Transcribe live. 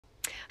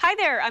Hi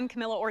there, I'm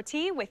Camilla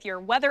Ortiz with your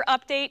weather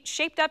update.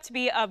 Shaped up to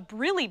be a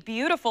really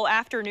beautiful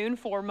afternoon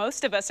for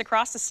most of us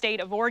across the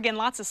state of Oregon.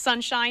 Lots of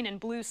sunshine and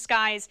blue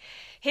skies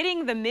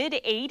hitting the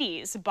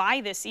mid-80s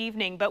by this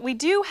evening. But we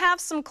do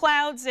have some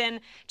clouds and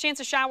chance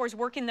of showers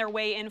working their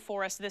way in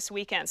for us this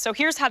weekend. So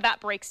here's how that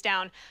breaks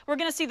down. We're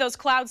going to see those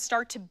clouds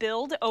start to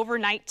build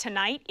overnight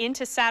tonight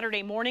into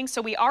Saturday morning.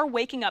 So we are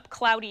waking up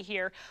cloudy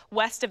here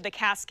west of the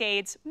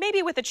Cascades,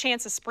 maybe with a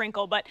chance of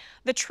sprinkle. But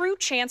the true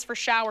chance for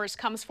showers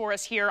comes for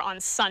us here on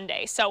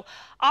Sunday. So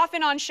off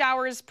and on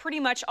showers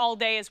pretty much all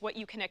day is what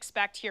you can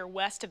expect here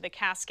west of the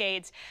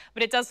Cascades.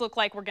 But it does look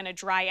like we're going to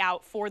dry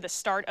out for the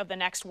start of the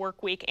next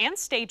work week and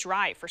stay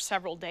dry for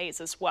several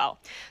days as well.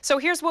 So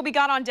here's what we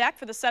got on deck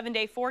for the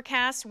 7-day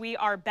forecast. We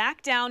are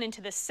back down into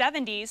the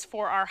 70s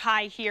for our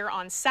high here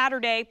on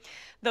Saturday.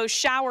 Those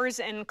showers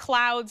and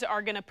clouds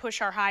are going to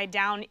push our high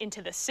down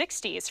into the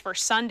 60s for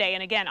Sunday.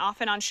 And again,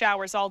 off and on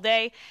showers all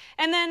day.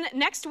 And then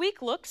next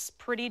week looks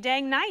pretty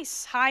dang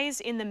nice.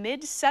 Highs in the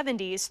mid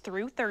 70s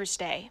through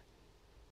Thursday.